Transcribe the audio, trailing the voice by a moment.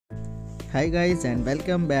Hi guys and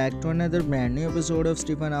welcome back to another brand new episode of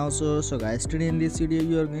Stjepan Hauser. So guys, today in this video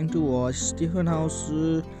you are going to watch Stjepan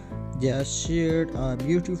Hauser just shared a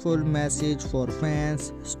beautiful message for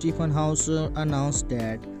fans. Stjepan Hauser announced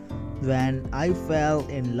that when I fell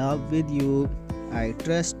in love with you, I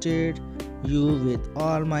trusted you with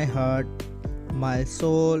all my heart, my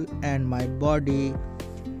soul and my body,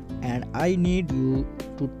 and I need you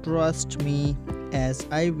to trust me as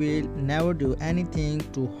I will never do anything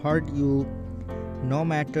to hurt you. No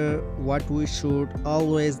matter what, we should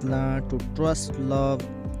always learn to trust love.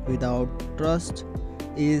 Without trust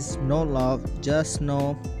is no love. Just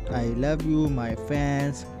know I love you, my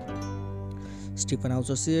fans. Stjepan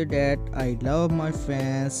also said that I love my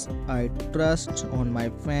fans, I trust on my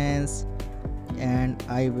fans, and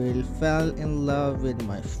I will fall in love with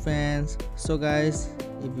my fans. So guys,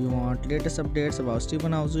 if you want latest updates about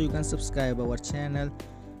Stjepan Hauser, you can subscribe our channel.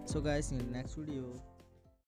 So guys, in the next video.